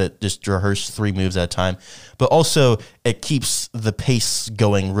 It's easy to just rehearse 3 moves at a time, but also it keeps the pace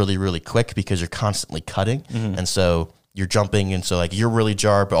going really, really quick because you're constantly cutting, and so you're jumping, and so like you're really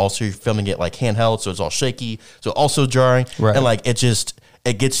jarred, but also you're filming it like handheld, so it's all shaky, so also jarring, and like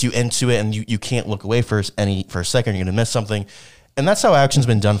it gets you into it, and you can't look away for a second. You're gonna miss something, and that's how action's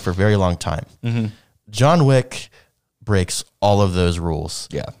been done for a very long time. John Wick breaks all of those rules,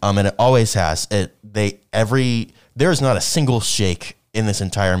 and it always has. There is not a single shake in this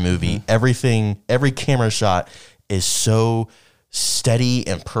entire movie. Every camera shot is so steady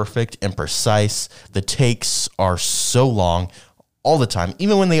and perfect and precise. The takes are so long all the time.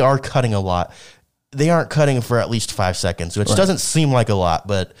 Even when they are cutting a lot, they aren't cutting for at least 5 seconds, which doesn't seem like a lot,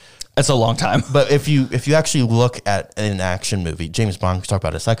 but it's a long time. But if you actually look at an action movie, James Bond, we talked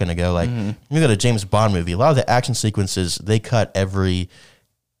about it a second ago, like you look at a James Bond movie, a lot of the action sequences, they cut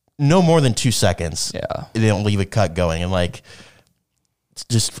no more than 2 seconds. Yeah. They don't leave a cut going. And like, it's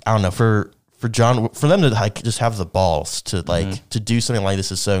just, I don't know, for them to like just have the balls to like, to do something like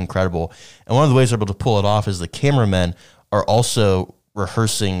this is so incredible. And one of the ways they're able to pull it off is the cameramen are also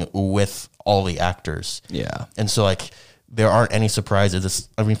rehearsing with all the actors. Yeah. And so like, there aren't any surprises.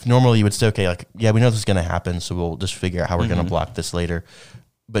 Normally you would say, okay, like, yeah, we know this is going to happen, so we'll just figure out how we're going to block this later.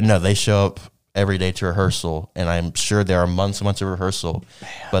 But no, they show up every day to rehearsal, and I'm sure there are months and months of rehearsal,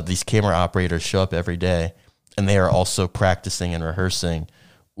 but these camera operators show up every day, and they are also practicing and rehearsing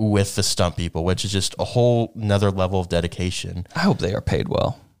with the stunt people, which is just a whole nother level of dedication. I hope they are paid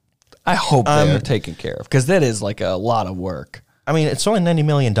well. I hope they are taken care of, because that is like a lot of work. I mean, it's only $90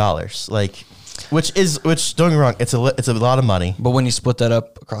 million, like, which don't get me wrong, it's a lot of money. But when you split that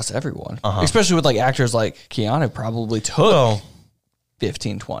up across everyone, especially with like actors like Keanu probably took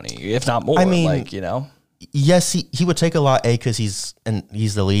 15, 20, if not more. I mean, like, you know, yes, he would take a lot, because he's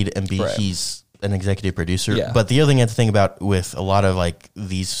the lead, and B, he's an executive producer. Yeah. But the other thing you have to think about with a lot of like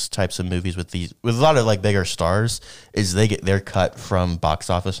these types of movies with a lot of like bigger stars is they get their cut from box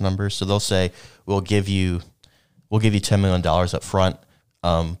office numbers. So they'll say, we'll give you $10 million up front,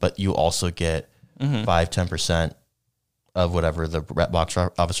 but you also get 5-10% of whatever the box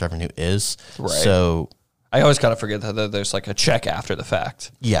office revenue is. Right. So I always kind of forget that there's like a check after the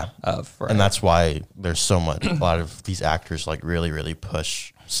fact. Yeah. And that's why there's so much, a lot of these actors like really, really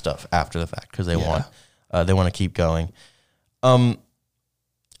push stuff after the fact, because they want to keep going. The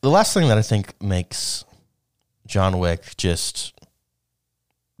last thing that I think makes John Wick just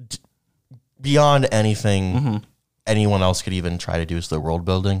beyond anything anyone else could even try to do is the world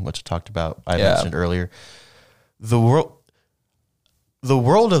building, which I mentioned earlier. The world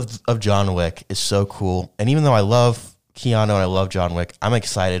of John Wick is so cool. And even though I love Keanu and I love John Wick, I'm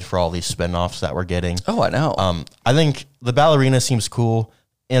excited for all these spinoffs that we're getting. Oh, I know. I think the ballerina seems cool.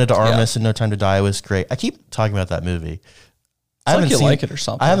 Anna de Armas and No Time to Die was great. I keep talking about that movie. I haven't seen like it or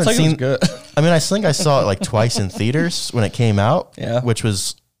something. I haven't seen it was good. I mean, I think I saw it like twice in theaters when it came out, which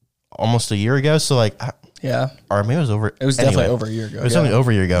was almost a year ago. So like, or maybe it was over. It was definitely over a year ago. It was definitely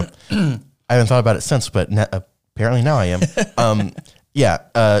over a year ago. I haven't thought about it since, but apparently now I am.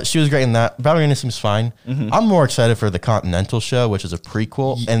 She was great in that. Ballerina seems fine. I'm more excited for the Continental show, which is a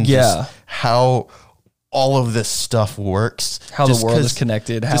prequel, and just how all of this stuff works. How the world is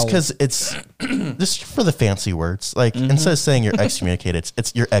connected. Just because it's just for the fancy words. Like instead of saying you're excommunicated,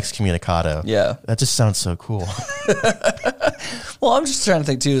 it's you're excommunicado. Yeah. That just sounds so cool. Well, I'm just trying to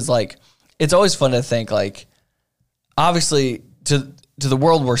think too, is like, it's always fun to think like, obviously to the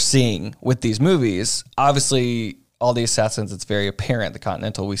world we're seeing with these movies, obviously all the assassins, it's very apparent. The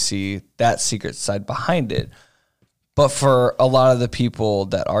Continental, we see that secret side behind it. But for a lot of the people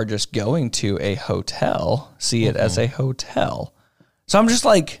that are just going to a hotel, see it as a hotel. So I'm just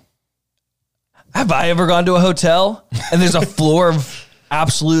like, have I ever gone to a hotel and there's a floor of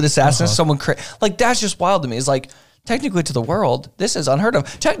absolute assassins? Someone like, that's just wild to me. It's like, technically to the world, this is unheard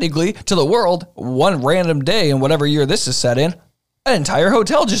of. Technically to the world, one random day in whatever year this is set in, an entire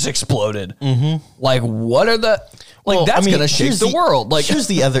hotel just exploded. Like, what are the... Like, that's going to shake the world. Like, here's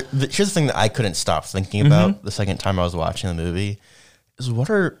the thing that I couldn't stop thinking about the second time I was watching the movie is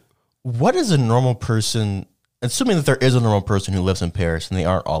what is a normal person, assuming that there is a normal person who lives in Paris and they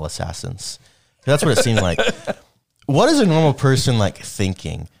aren't all assassins. That's what it seemed like. What is a normal person like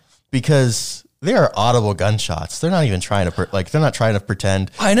thinking? Because they are audible gunshots. They're not even trying to they're not trying to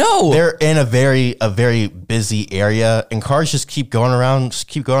pretend. I know. They're in a very busy area, and cars just keep going around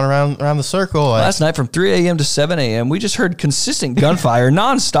around the circle. Last night from 3 a.m. to 7 a.m., we just heard consistent gunfire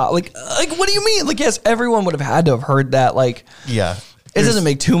nonstop. Like what do you mean? Like, yes, everyone would have had to have heard that. Like, yeah, it doesn't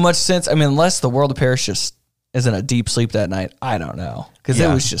make too much sense. I mean, unless the world of Paris just is in a deep sleep that night. I don't know, because it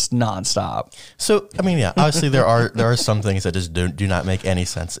was just nonstop. So, I mean, yeah, obviously there are some things that just do not make any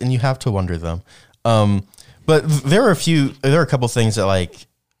sense, and you have to wonder them. But there are a couple things that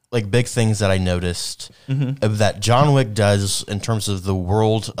like big things that I noticed that John Wick does in terms of the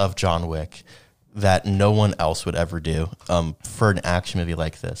world of John Wick that no one else would ever do for an action movie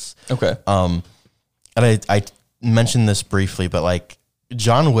like this. Okay. And I mentioned this briefly, but like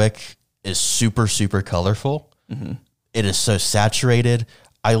John Wick is super, super colorful. Mm-hmm. It is so saturated.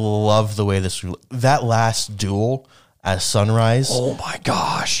 I love the way that last duel at sunrise. Oh my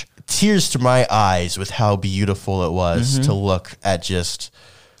gosh. Tears to my eyes with how beautiful it was to look at. Just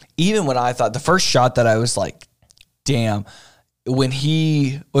even when I thought the first shot that I was like, damn, when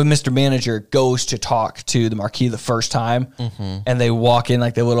Mr. Manager goes to talk to the Marquis the first time and they walk in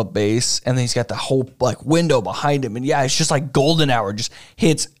like the little base and then he's got the whole like window behind him. And yeah, it's just like golden hour, just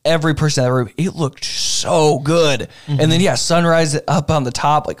hits every person in the room. It looked so good. And then sunrise up on the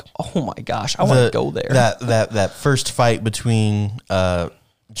top. Like, oh my gosh, I want to go there. That first fight between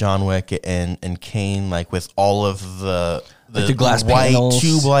John Wick and Kane, like with all of the glass white panels.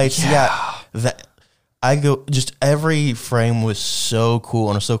 tube lights. Yeah. Just every frame was so cool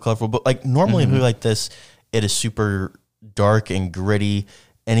and so colorful. But like normally a movie like this, it is super dark and gritty.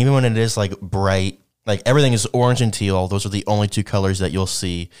 And even when it is like bright, like everything is orange and teal. Those are the only two colors that you'll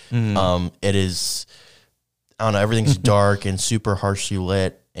see. It is, I don't know, everything's dark and super harshly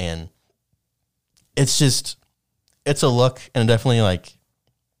lit. And it's a look, and definitely like,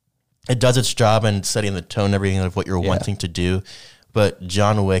 it does its job in setting the tone, everything of what you're wanting to do. But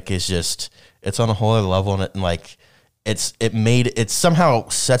John Wick is it's on a whole other level, and like it somehow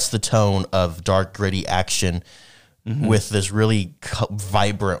sets the tone of dark, gritty action with this really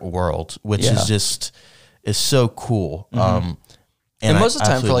vibrant world, which is so cool. And most of the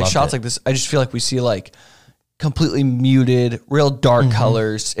time for like shots like this, I just feel like we see like completely muted, real dark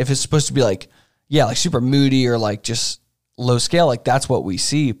colors. If it's supposed to be like super moody or like just low scale, like that's what we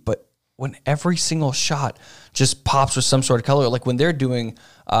see. But when every single shot just pops with some sort of color, like when they're doing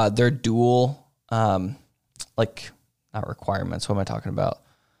their dual, like not requirements. What am I talking about?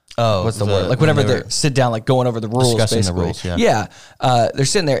 Oh, what's the word? Like whenever they sit down, like going over the rules, basically. The rules, they're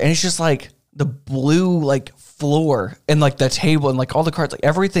sitting there, and it's just like the blue like floor and like the table and like all the cards, like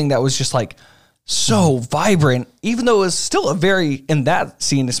everything that was just like so vibrant. Even though it was still in that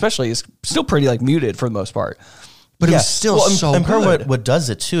scene, especially, is still pretty like muted for the most part. But it was still so and good. Part of what does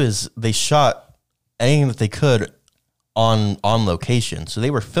it too is they shot anything that they could on location. So they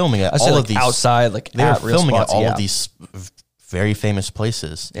were filming at all of these outside, like they were filming at all of these very famous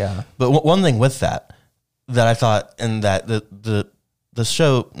places. Yeah. But one thing with that I thought, and that the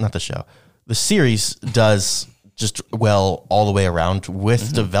series does just well all the way around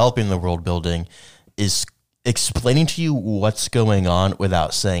with developing the world building, is explaining to you what's going on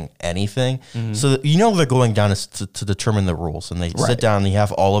without saying anything. So that, they're going down to determine the rules, and they sit down and they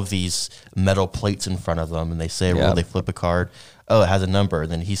have all of these metal plates in front of them, and they say a rule, they flip a card, oh, it has a number,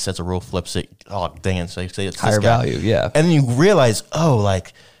 and then he sets a rule, flips it, oh dang it, so they say it's higher this guy. value, and then you realize, oh,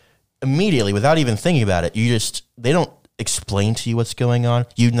 like immediately without even thinking about it, they don't explain to you what's going on.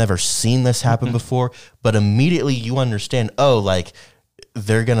 You've never seen this happen before, but immediately you understand, oh, like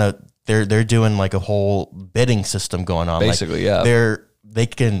they're doing like a whole bidding system going on. Basically, they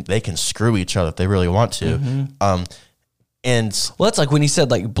can screw each other if they really want to. And that's like when he said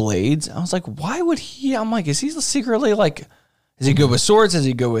like blades. I was like, why would he? I'm like, is he secretly like, is he good with swords? Is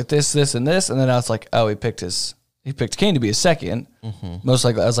he good with this, and this? And then I was like, oh, he picked Kane to be his second. Most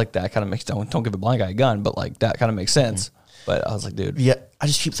likely, I was like, that kind of makes don't give a blind guy a gun, but like that kind of makes sense. But I was like, dude, yeah, I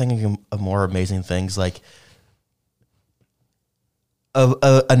just keep thinking of more amazing things, like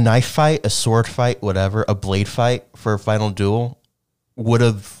a knife fight, a sword fight, whatever, a blade fight for a final duel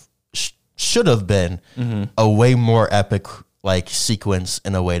should have been a way more epic like sequence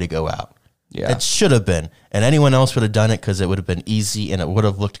and a way to go out. Yeah, it should have been, and anyone else would have done it because it would have been easy and it would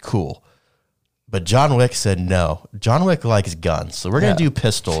have looked cool. But John Wick said no. John Wick likes guns, so we're gonna do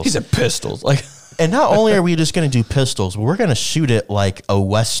pistols. He said pistols, like. And not only are we just gonna do pistols, but we're gonna shoot it like a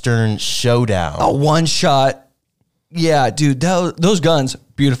Western showdown. A one shot. Yeah, dude, those guns,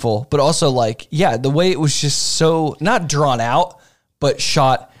 beautiful. But also, like, the way it was just so, not drawn out, but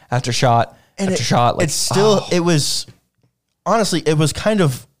shot after shot after shot. Like, it was, honestly, it was kind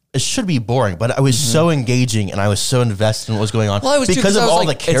of it should be boring, but I was so engaging and I was so invested in what was going on. Well, I was because of all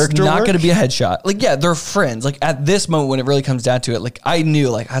the character it's not work. going to be a headshot. Like, yeah, they're friends. Like at this moment, when it really comes down to it, like I knew,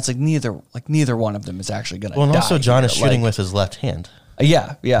 like I was like neither one of them is actually going to. Well, and die also John is shooting like, with his left hand.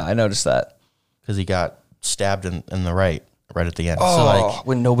 Yeah, I noticed that Because he got stabbed in the right at the end. Oh, so like,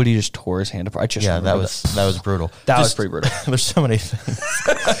 when nobody just tore his hand apart. I just that was brutal. That was pretty brutal. There's so many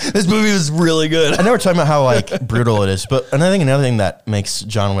things. This movie was really good. I know we're talking about how like brutal it is, but another thing that makes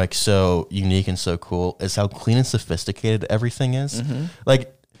John Wick so unique and so cool is how clean and sophisticated everything is.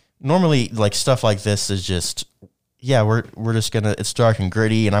 Like normally, like stuff like this is just we're just gonna, it's dark and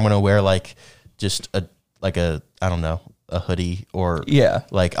gritty, and I'm gonna wear like just a I don't know, a hoodie, or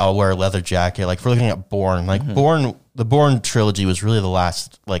like I'll wear a leather jacket. Like if we're looking at Bourne, like the Bourne trilogy was really the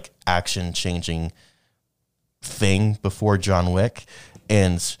last like action changing thing before John Wick,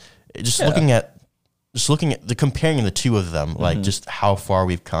 and just looking at the comparing the two of them, like just how far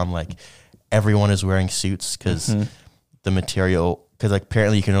we've come. Like everyone is wearing suits because the material, because like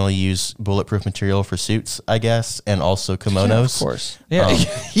apparently you can only use bulletproof material for suits, I guess, and also kimonos. Yeah, of course.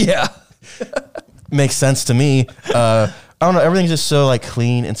 Yeah. Makes sense to me. I don't know. Everything's just so like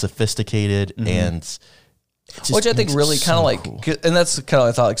clean and sophisticated, and which I think really kind of like, cool. and that's kind of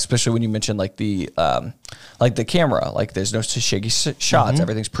I thought, like, especially when you mentioned like the camera, like there's no shaky shots,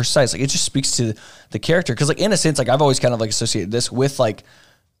 everything's precise. Like it just speaks to the character, because like in a sense, like I've always kind of like associated this with like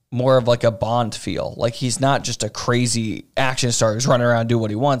more of like a Bond feel. Like he's not just a crazy action star who's running around doing what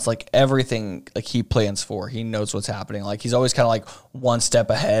he wants. Like everything, like he plans for, he knows what's happening. Like he's always kind of like one step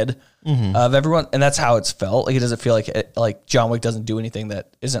ahead of everyone, and that's how it's felt. Like it doesn't feel like John Wick doesn't do anything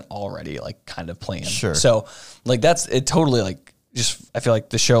that isn't already like kind of planned. Sure. So like that's it. Totally like just I feel like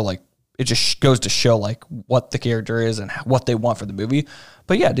the show like it just goes to show like what the character is and what they want for the movie.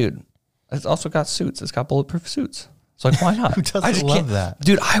 But yeah, dude, it's also got suits. It's got bulletproof suits. So like, why not? Who doesn't love that?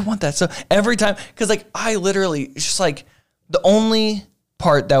 Dude, I want that. So every time, because like I literally, it's just like the only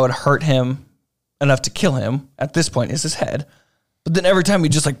part that would hurt him enough to kill him at this point is his head. But then every time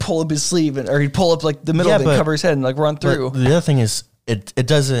he'd just like pull up his sleeve or he'd pull up like the middle of it and cover his head and like run through. The other thing is it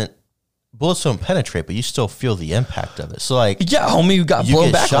doesn't, bullets don't penetrate, but you still feel the impact of it. So like, yeah, homie, you got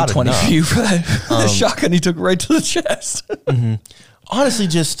blown back like 20 feet for that shotgun he took right to the chest. Honestly,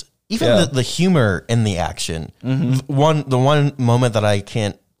 just even the humor in the action. The one moment that I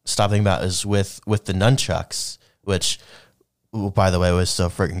can't stop thinking about is with the nunchucks, which, by the way, was so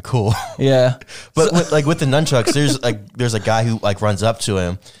freaking cool. Yeah, but with the nunchucks, there's a guy who like runs up to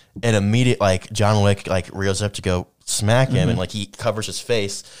him, and immediate like John Wick like reels up to go smack him, and like he covers his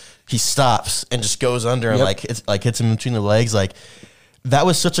face. He stops and just goes under and hits him between the legs. Like that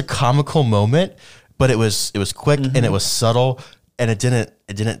was such a comical moment, but it was quick and it was subtle, and it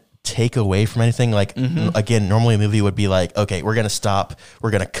didn't take away from anything. Like again, normally a movie would be like, okay, we're gonna stop,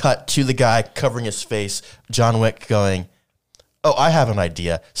 we're gonna cut to the guy covering his face, John Wick going, oh, I have an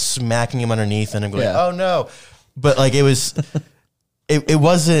idea, smacking him underneath, and I'm going, oh no. But like it was, it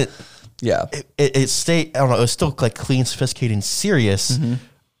wasn't. Yeah, it stayed. I don't know. It was still like clean, sophisticated, and serious.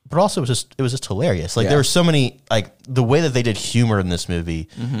 But also, it was just hilarious. Like there were so many, like the way that they did humor in this movie.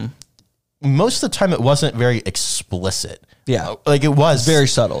 Most of the time, it wasn't very explicit. Yeah, like it was very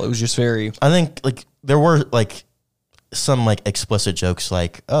subtle. It was just very. I think like there were like some like explicit jokes,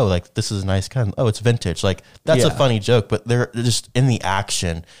 like oh, like this is a nice gun. Oh, it's vintage. Like that's a funny joke, but they're just in the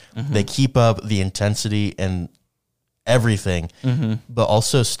action. They keep up the intensity and everything, but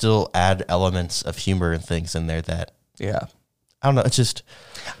also still add elements of humor and things in there that I don't know. It's just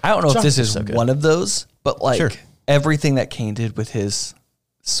I don't know if this is one of those, but like everything that Kane did with his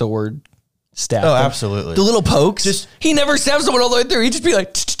sword stab. Oh, absolutely. The little pokes. He never stabs someone all the way through. He'd just be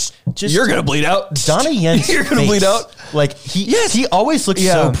like, you're gonna bleed out. Donnie Yen's you're gonna bleed out. Like he always looks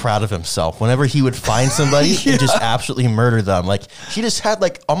so proud of himself whenever he would find somebody and just absolutely murder them. Like he just had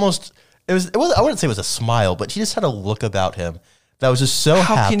like almost it was I wouldn't say it was a smile, but he just had a look about him that was just so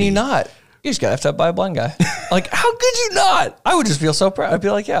happy. How can you not? You just gotta have to buy a blind guy. Like, how could you not? I would just feel so proud. I'd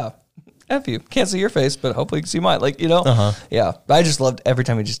be like, yeah, F you. Can't see your face, but hopefully you can see mine. Like, you know? Yeah. But I just loved every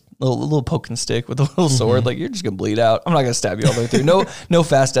time he just little poke and stick with a little sword. Like, you're just gonna bleed out. I'm not gonna stab you all the way through. No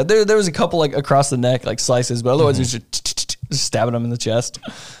fast stab. There was a couple like across the neck, like slices, but otherwise it's just stabbing him in the chest.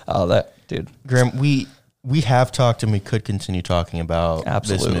 Oh, that dude. Graham, we have talked and we could continue talking about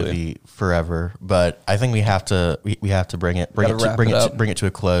this movie forever, but I think we have to bring it to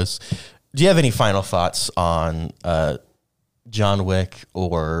a close. Do you have any final thoughts on John Wick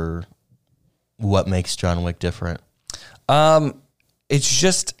or what makes John Wick different? It's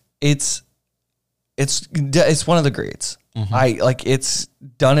just it's one of the greats. I like it's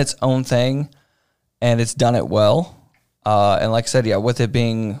done its own thing, and it's done it well. And like I said, yeah, with it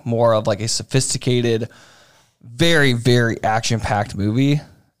being more of like a sophisticated, very, very action-packed movie,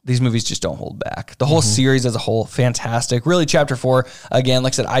 these movies just don't hold back. The whole series as a whole, fantastic. Really, Chapter 4, again,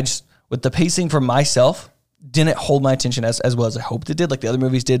 like I said, I just, with the pacing for myself, didn't hold my attention as well as I hoped it did, like the other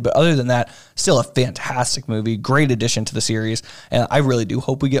movies did. But other than that, still a fantastic movie, great addition to the series. And I really do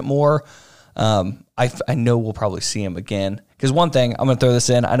hope we get more. I know we'll probably see him again. Because one thing, I'm going to throw this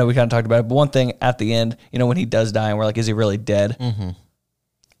in, I know we kind of talked about it, but one thing at the end, you know, when he does die and we're like, is he really dead?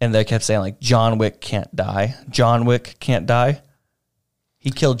 And they kept saying like, John Wick can't die. John Wick can't die. He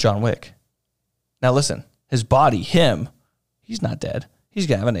killed John Wick. Now listen, his body, him, he's not dead. He's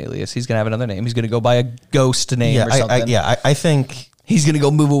going to have an alias. He's going to have another name. He's going to go by a ghost name or something. I think he's going to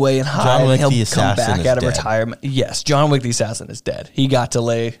go move away and hide. John Wick He'll the come assassin back is out of dead. retirement. Yes, John Wick the assassin is dead. He got to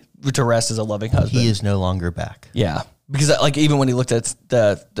lay to rest as a loving husband. he is no longer back. Yeah. Because like even when he looked at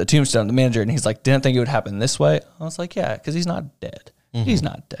the tombstone, the manager, and he's like, didn't think it would happen this way. I was like, yeah, because he's not dead. He's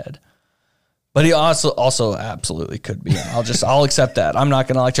not dead. But he also absolutely could be. I'll accept that. I'm not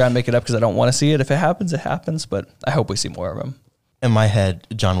gonna like try and make it up because I don't want to see it. If it happens, it happens. But I hope we see more of him. In my head,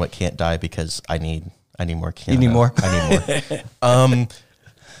 John Wick can't die because I need more. Keanu. You need more? I need more.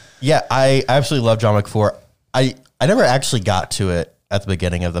 Yeah, I absolutely love John Wick 4. I never actually got to it at the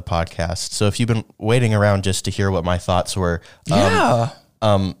beginning of the podcast. So if you've been waiting around just to hear what my thoughts were,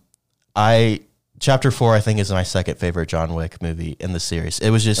 Chapter 4, I think, is my second favorite John Wick movie in the series. It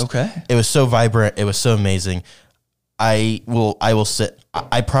was just, it was so vibrant. It was so amazing. I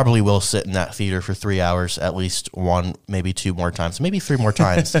probably will sit in that theater for 3 hours, at least one, maybe two more times, maybe three more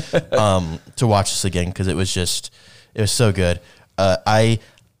times, to watch this again. Cause it was so good. There's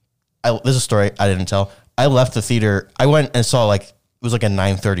a story I didn't tell. I left the theater. I went and saw it was like a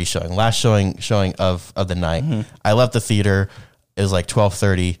 9:30 showing, last showing of the night. I left the theater. It was like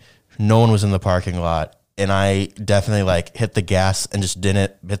 12:30. No one was in the parking lot, and I definitely hit the gas and just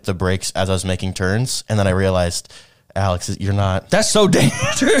didn't hit the brakes as I was making turns. And then I realized, Alex, you're not. That's so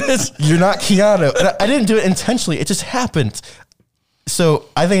dangerous. You're not Keanu. And I didn't do it intentionally. It just happened. So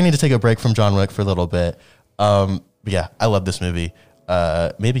I think I need to take a break from John Wick for a little bit. Yeah, I love this movie.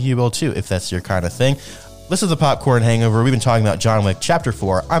 Maybe you will too, if that's your kind of thing. This is the Popcorn Hangover. We've been talking about John Wick Chapter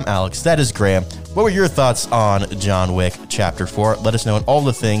 4. I'm Alex. That is Graham. What were your thoughts on John Wick Chapter 4? Let us know on all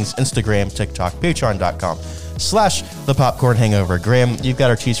the things. Instagram, TikTok, patreon.com/the Popcorn Hangover. Graham, you've got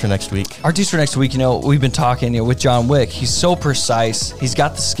our tease for next week. Our tease for next week, we've been talking with John Wick. He's so precise. He's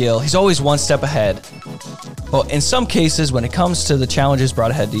got the skill. He's always one step ahead. Well, in some cases, when it comes to the challenges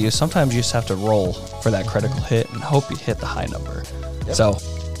brought ahead to you, sometimes you just have to roll for that critical hit and hope you hit the high number. Yep. So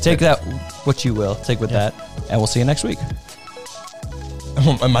take that, what you will, take with that, and we'll see you next week.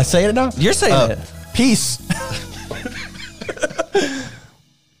 Am I saying it now? You're saying it. Peace.